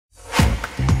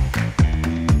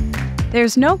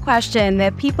There's no question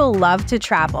that people love to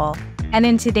travel, and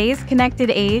in today's connected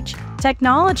age,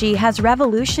 technology has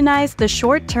revolutionized the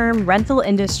short-term rental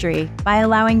industry by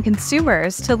allowing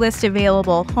consumers to list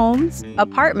available homes,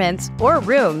 apartments, or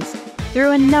rooms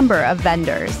through a number of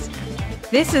vendors.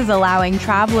 This is allowing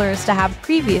travelers to have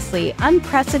previously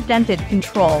unprecedented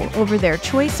control over their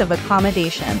choice of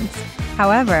accommodations.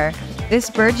 However, this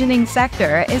burgeoning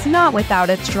sector is not without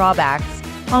its drawbacks.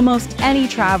 Almost any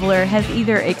traveler has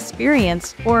either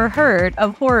experienced or heard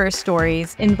of horror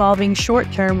stories involving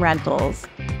short-term rentals.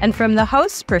 And from the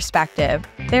host's perspective,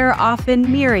 there are often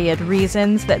myriad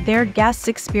reasons that their guest's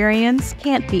experience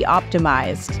can't be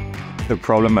optimized. The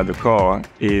problem at the core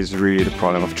is really the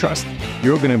problem of trust.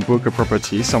 You're going to book a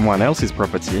property, someone else's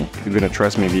property. You're going to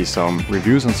trust maybe some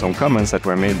reviews and some comments that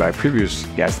were made by previous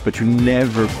guests, but you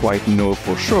never quite know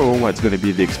for sure what's going to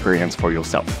be the experience for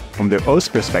yourself. From the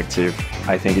host perspective,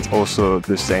 I think it's also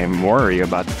the same worry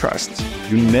about trust.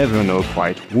 You never know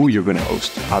quite who you're going to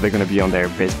host. Are they going to be on their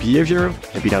best behavior?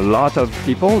 There have been a lot of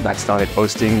people that started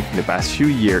hosting in the past few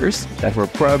years that were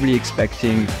probably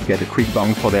expecting to get a quick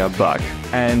bang for their buck.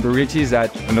 And the reality is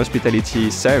that an hospitality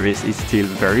service is still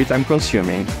very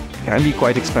time-consuming, can be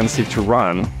quite expensive to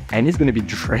run, and it's going to be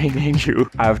draining you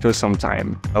after some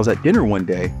time. I was at dinner one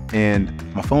day and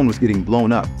my phone was getting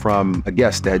blown up from a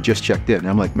guest that had just checked in. And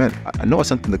I'm like, man, I know I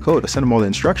sent them the code. I sent them all the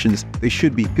instructions. They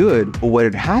should be good. But what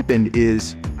had happened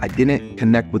is I didn't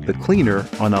connect with the cleaner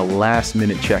on a last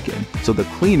minute check-in. So the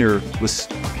cleaner was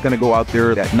going to go out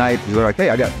there that night. They're like, hey,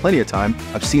 I got plenty of time.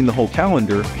 I've seen the whole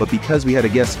calendar. But because we had a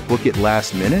guest book it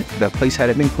last minute, that place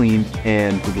hadn't been cleaned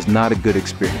and it was not a good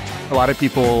experience. A lot of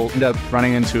people end up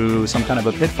running into some kind of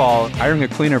a pitfall hiring a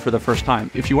cleaner for the first time.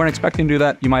 If you weren't expecting to do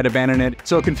that, you might abandon it.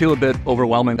 So it can feel a bit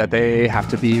overwhelming that they have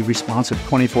to be responsive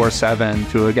 24/7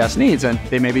 to a guest's needs, and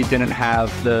they maybe didn't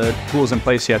have the tools in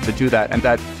place yet to do that. And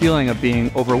that feeling of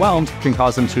being overwhelmed can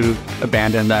cause them to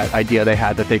abandon that idea they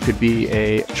had that they could be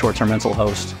a short-term rental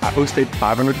host. I hosted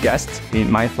 500 guests in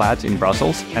my flat in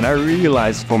Brussels, and I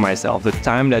realized for myself the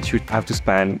time that you have to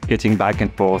spend getting back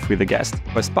and forth with the guest.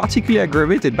 I was particularly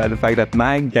aggravated by the fact that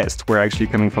my guests were actually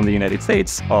coming from the United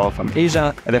States or from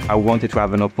Asia, and if I wanted to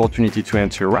have an opportunity to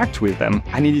interact with them,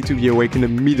 I needed to be awake in the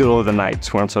middle of the night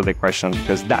to answer their questions,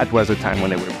 because that was the time when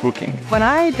they were booking. When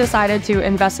I decided to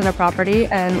invest in a property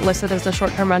and list it as a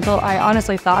short-term rental, I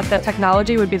honestly thought that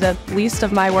technology would be the least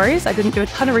of my worries. I didn't do a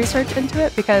ton of research into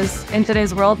it because in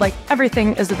today's world, like,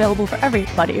 everything is available for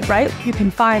everybody, right? You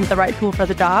can find the right tool for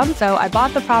the job. So I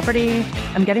bought the property,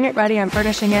 I'm getting it ready, I'm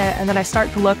furnishing it, and then I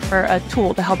start to look for a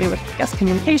tool to help me with guest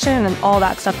communication and all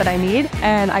that stuff that I need.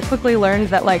 And I quickly learned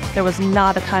that there was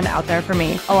not a ton out there for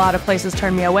me. A lot of places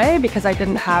turned me away because I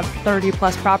didn't have 30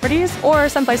 plus properties, or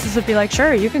some places would be like,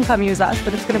 sure, you can come use us,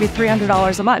 but it's going to be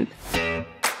 $300 a month.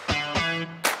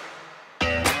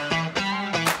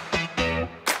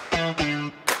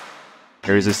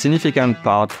 There is a significant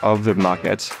part of the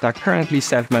market that are currently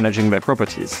self-managing their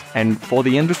properties. And for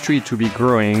the industry to be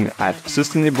growing at a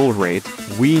sustainable rate,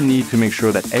 we need to make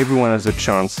sure that everyone has a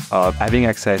chance of having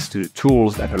access to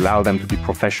tools that allow them to be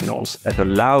professionals, that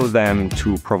allow them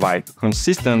to provide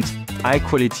consistent, high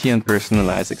quality and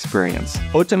personalized experience.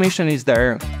 Automation is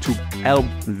there to help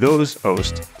those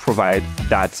hosts provide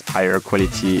that higher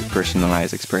quality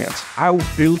personalized experience. I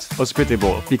built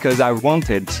Hospitable because I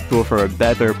wanted to offer a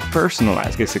better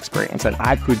personalized guest experience, and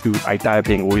I could do by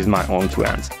typing with my own two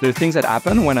hands. The things that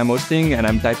happen when I'm hosting and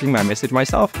I'm typing my message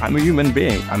myself, I'm a human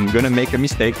being. I'm going to make a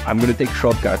mistake. I'm going to take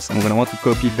shortcuts. I'm going to want to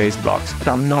copy paste blocks, but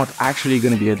I'm not actually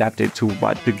going to be adapted to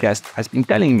what the guest has been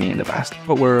telling me in the past.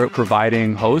 What we're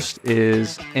providing hosts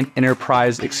is an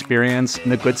enterprise experience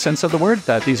in the good sense of the word,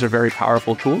 that these are very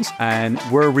powerful tools, and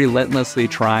we're relentlessly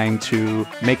trying to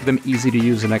make them easy to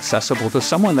use and accessible to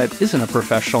someone that isn't a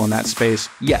professional in that space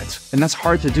yet. And that's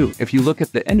hard to do. If you look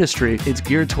at the industry, it's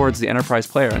geared towards the enterprise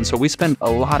player. And so we spend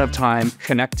a lot of time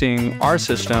connecting our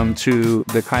system to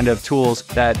the kind of tools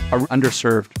that are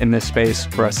underserved in this space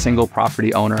for a single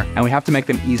property owner. And we have to make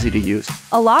them easy to use.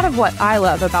 A lot of what I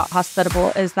love about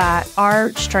Hospitable is that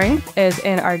our strength is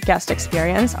in our guest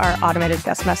experience, our automated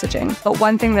guest messaging. But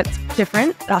one thing that's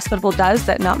different that Hospitable does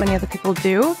that not many other people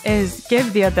do is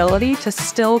give the ability to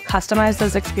still customize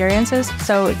those experiences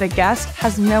so the guest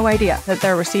has no idea that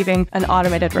they're receiving an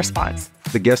automated response.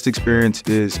 The guest experience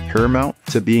is paramount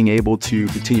to being able to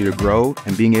continue to grow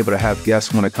and being able to have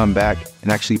guests want to come back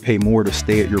and actually pay more to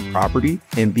stay at your property,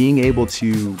 and being able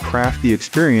to craft the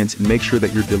experience and make sure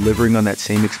that you're delivering on that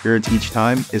same experience each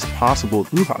time is possible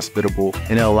through Hospitable,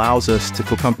 and it allows us to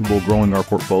feel comfortable growing our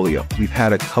portfolio. We've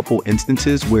had a couple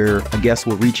instances where a guest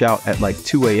will reach out at like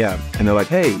 2 a.m. and they're like,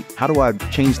 hey, how do I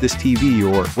change this TV,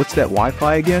 or what's that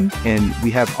Wi-Fi again? And we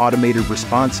have automated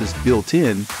responses built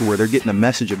in to where they're getting a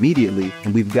message immediately.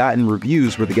 And we've gotten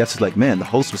reviews where the guest is like, man, the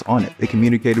host was on it. They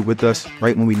communicated with us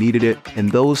right when we needed it.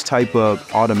 And those type of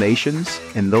automations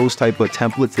and those type of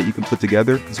templates that you can put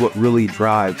together is what really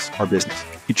drives our business.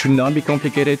 It should not be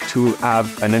complicated to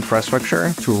have an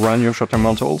infrastructure to run your short-term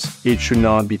rentals. It should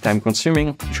not be time-consuming.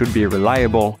 It should be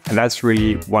reliable. And that's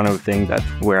really one of the things that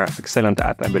we're excellent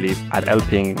at, I believe, at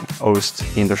helping hosts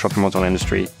in the short-term rental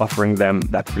industry, offering them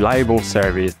that reliable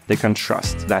service they can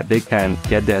trust, that they can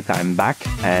get their time back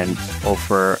and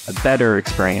offer a better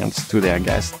experience to their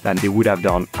guests than they would have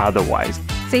done otherwise.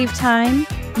 Save time,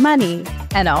 money,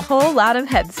 and a whole lot of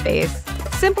headspace.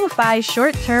 Simplify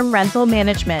short-term rental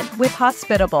management with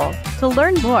Hospitable. To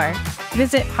learn more,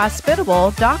 visit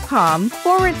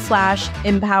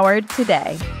hospitable.com/empowered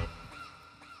today.